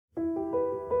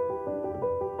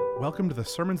Welcome to the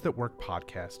Sermons That Work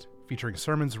podcast, featuring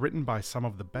sermons written by some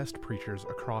of the best preachers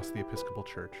across the Episcopal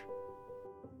Church.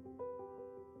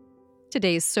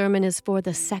 Today's sermon is for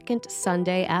the second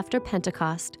Sunday after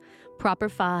Pentecost, Proper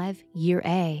 5, Year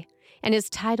A, and is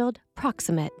titled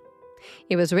Proximate.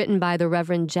 It was written by the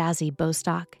Reverend Jazzy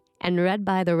Bostock and read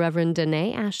by the Reverend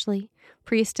Danae Ashley,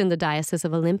 priest in the Diocese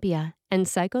of Olympia and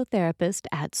psychotherapist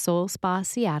at Soul Spa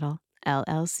Seattle,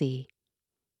 LLC.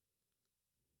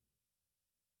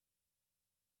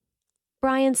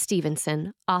 Brian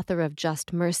Stevenson, author of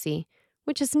Just Mercy,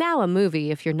 which is now a movie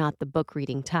if you're not the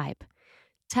book-reading type,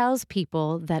 tells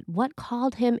people that what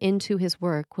called him into his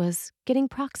work was getting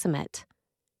proximate.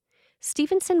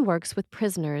 Stevenson works with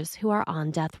prisoners who are on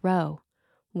death row,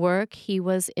 work he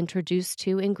was introduced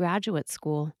to in graduate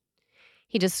school.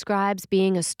 He describes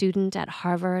being a student at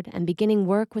Harvard and beginning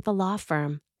work with a law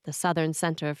firm, the Southern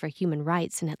Center for Human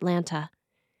Rights in Atlanta.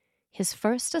 His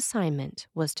first assignment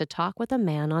was to talk with a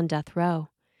man on death row,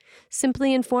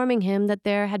 simply informing him that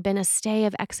there had been a stay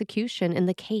of execution in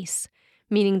the case,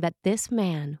 meaning that this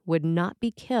man would not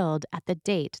be killed at the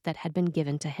date that had been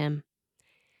given to him.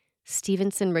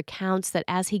 Stevenson recounts that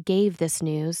as he gave this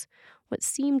news, what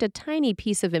seemed a tiny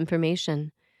piece of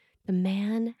information, the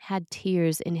man had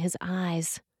tears in his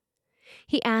eyes.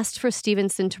 He asked for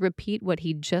Stevenson to repeat what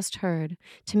he'd just heard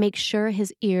to make sure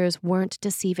his ears weren't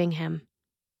deceiving him.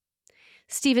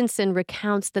 Stevenson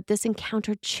recounts that this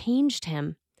encounter changed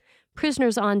him.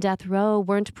 Prisoners on death row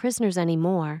weren't prisoners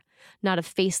anymore, not a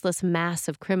faceless mass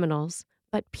of criminals,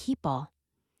 but people.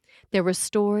 There were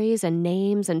stories and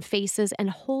names and faces and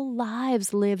whole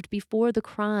lives lived before the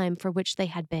crime for which they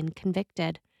had been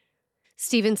convicted.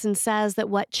 Stevenson says that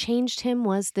what changed him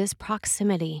was this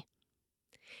proximity.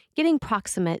 Getting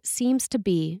proximate seems to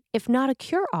be, if not a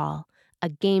cure-all, a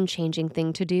game-changing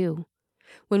thing to do.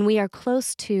 When we are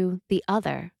close to the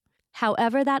other,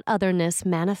 however that otherness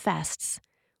manifests,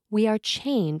 we are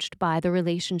changed by the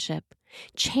relationship,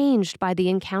 changed by the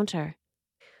encounter.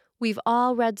 We've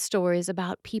all read stories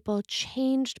about people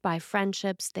changed by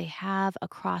friendships they have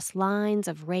across lines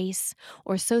of race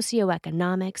or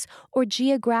socioeconomics or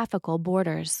geographical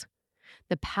borders.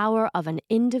 The power of an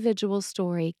individual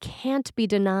story can't be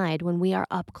denied when we are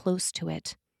up close to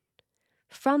it.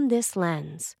 From this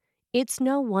lens, it's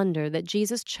no wonder that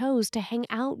Jesus chose to hang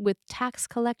out with tax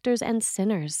collectors and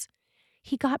sinners.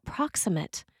 He got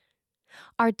proximate.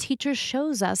 Our teacher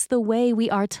shows us the way we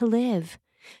are to live,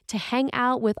 to hang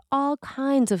out with all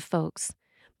kinds of folks,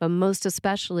 but most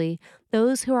especially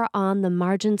those who are on the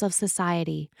margins of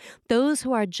society, those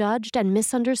who are judged and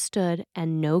misunderstood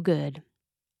and no good.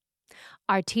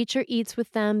 Our teacher eats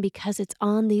with them because it's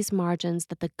on these margins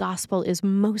that the gospel is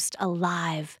most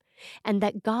alive, and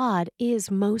that God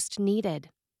is most needed.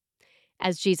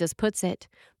 As Jesus puts it,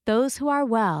 those who are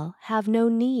well have no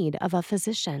need of a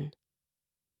physician.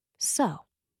 So,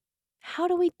 how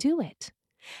do we do it?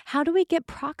 How do we get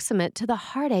proximate to the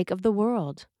heartache of the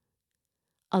world?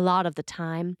 A lot of the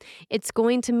time, it's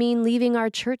going to mean leaving our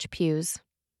church pews.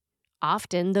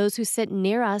 Often, those who sit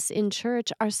near us in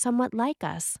church are somewhat like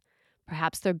us.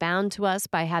 Perhaps they're bound to us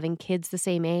by having kids the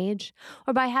same age,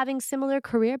 or by having similar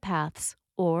career paths,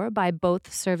 or by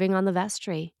both serving on the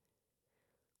vestry.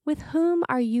 With whom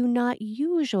are you not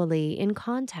usually in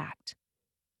contact?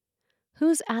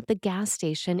 Who's at the gas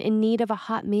station in need of a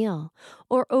hot meal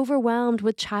or overwhelmed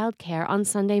with childcare on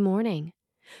Sunday morning?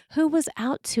 Who was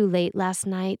out too late last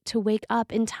night to wake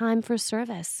up in time for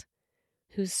service?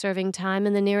 Who's serving time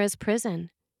in the nearest prison?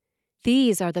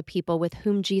 These are the people with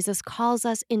whom Jesus calls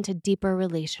us into deeper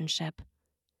relationship.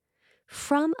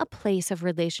 From a place of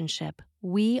relationship,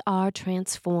 we are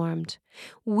transformed.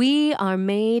 We are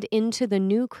made into the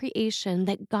new creation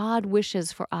that God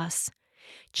wishes for us,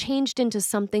 changed into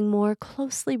something more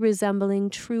closely resembling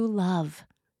true love.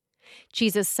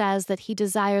 Jesus says that he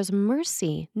desires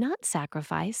mercy, not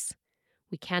sacrifice.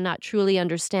 We cannot truly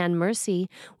understand mercy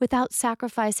without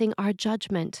sacrificing our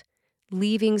judgment,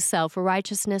 leaving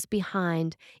self-righteousness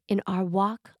behind in our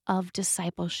walk of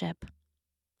discipleship.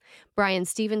 Brian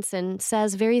Stevenson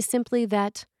says very simply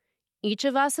that each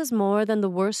of us is more than the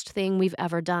worst thing we've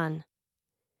ever done.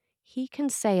 He can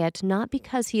say it not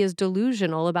because he is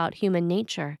delusional about human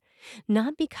nature,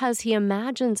 not because he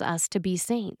imagines us to be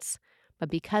saints, but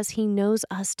because he knows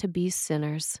us to be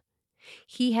sinners.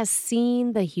 He has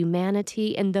seen the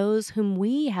humanity in those whom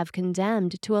we have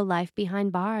condemned to a life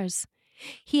behind bars.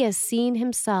 He has seen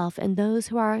himself in those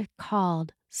who are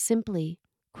called simply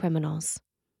criminals.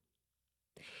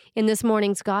 In this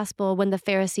morning's gospel, when the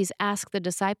Pharisees ask the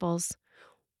disciples,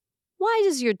 "Why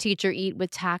does your teacher eat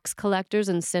with tax collectors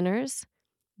and sinners?"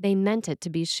 they meant it to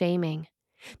be shaming.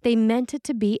 They meant it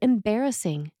to be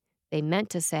embarrassing. They meant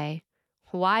to say,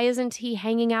 "Why isn't he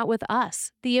hanging out with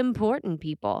us, the important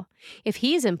people? If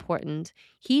he's important,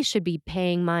 he should be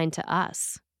paying mind to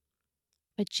us."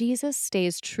 But Jesus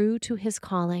stays true to his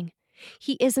calling.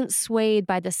 He isn't swayed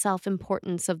by the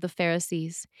self-importance of the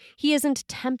Pharisees. He isn't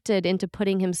tempted into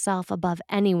putting himself above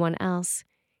anyone else.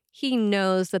 He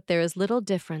knows that there is little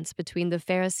difference between the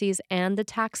Pharisees and the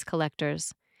tax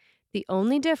collectors. The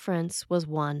only difference was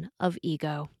one of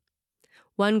ego.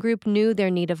 One group knew their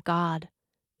need of God.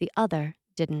 The other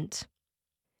didn't.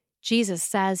 Jesus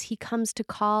says he comes to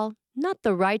call not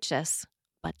the righteous,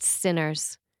 but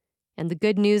sinners. And the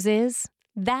good news is,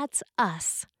 that's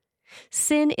us.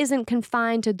 Sin isn't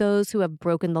confined to those who have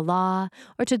broken the law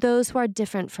or to those who are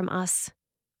different from us.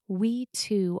 We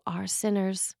too are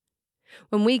sinners.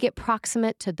 When we get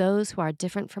proximate to those who are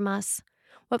different from us,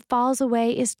 what falls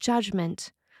away is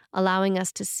judgment, allowing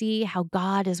us to see how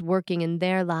God is working in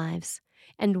their lives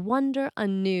and wonder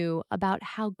anew about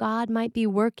how God might be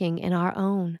working in our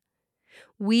own.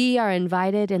 We are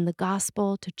invited in the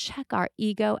gospel to check our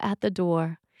ego at the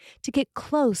door, to get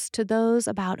close to those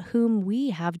about whom we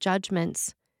have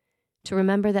judgments, to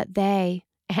remember that they,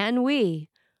 and we,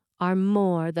 are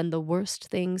more than the worst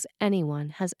things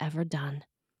anyone has ever done.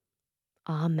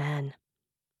 Amen.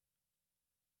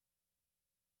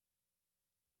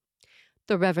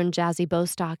 The Reverend Jazzy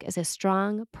Bostock is a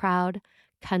strong, proud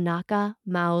Kanaka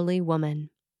Maoli woman.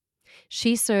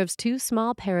 She serves 2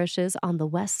 small parishes on the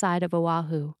west side of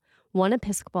Oahu, one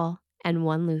Episcopal and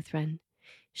one Lutheran.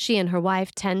 She and her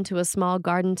wife tend to a small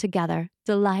garden together,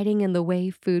 delighting in the way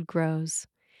food grows.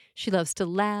 She loves to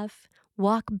laugh,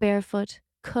 walk barefoot,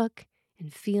 cook,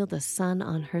 and feel the sun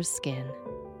on her skin.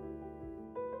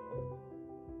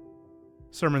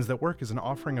 Sermons That Work is an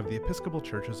offering of the Episcopal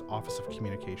Church's Office of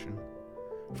Communication.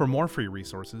 For more free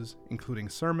resources, including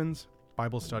sermons,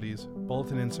 Bible studies,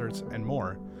 bulletin inserts, and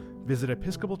more, visit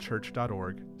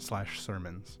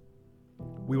episcopalchurch.org/sermons.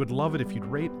 We would love it if you'd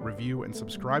rate, review, and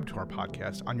subscribe to our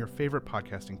podcast on your favorite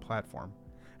podcasting platform.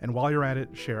 And while you're at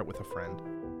it, share it with a friend.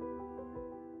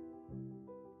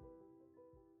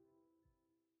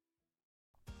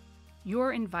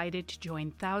 You're invited to join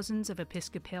thousands of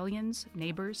Episcopalians,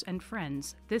 neighbors, and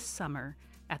friends this summer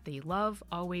at the Love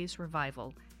Always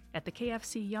Revival at the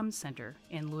KFC Yum Center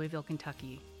in Louisville,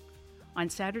 Kentucky. On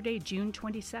Saturday, June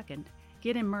 22nd,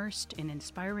 get immersed in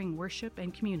inspiring worship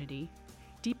and community,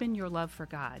 deepen your love for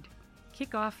God,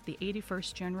 kick off the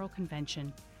 81st General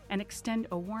Convention, and extend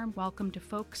a warm welcome to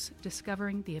folks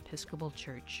discovering the Episcopal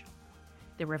Church.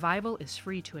 The revival is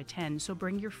free to attend, so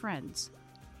bring your friends.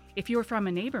 If you're from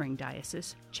a neighboring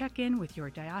diocese, check in with your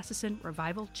diocesan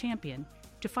revival champion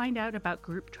to find out about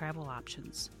group travel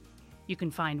options. You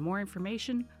can find more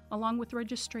information along with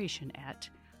registration at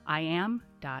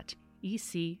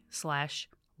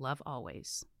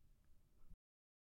iam.ec/lovealways.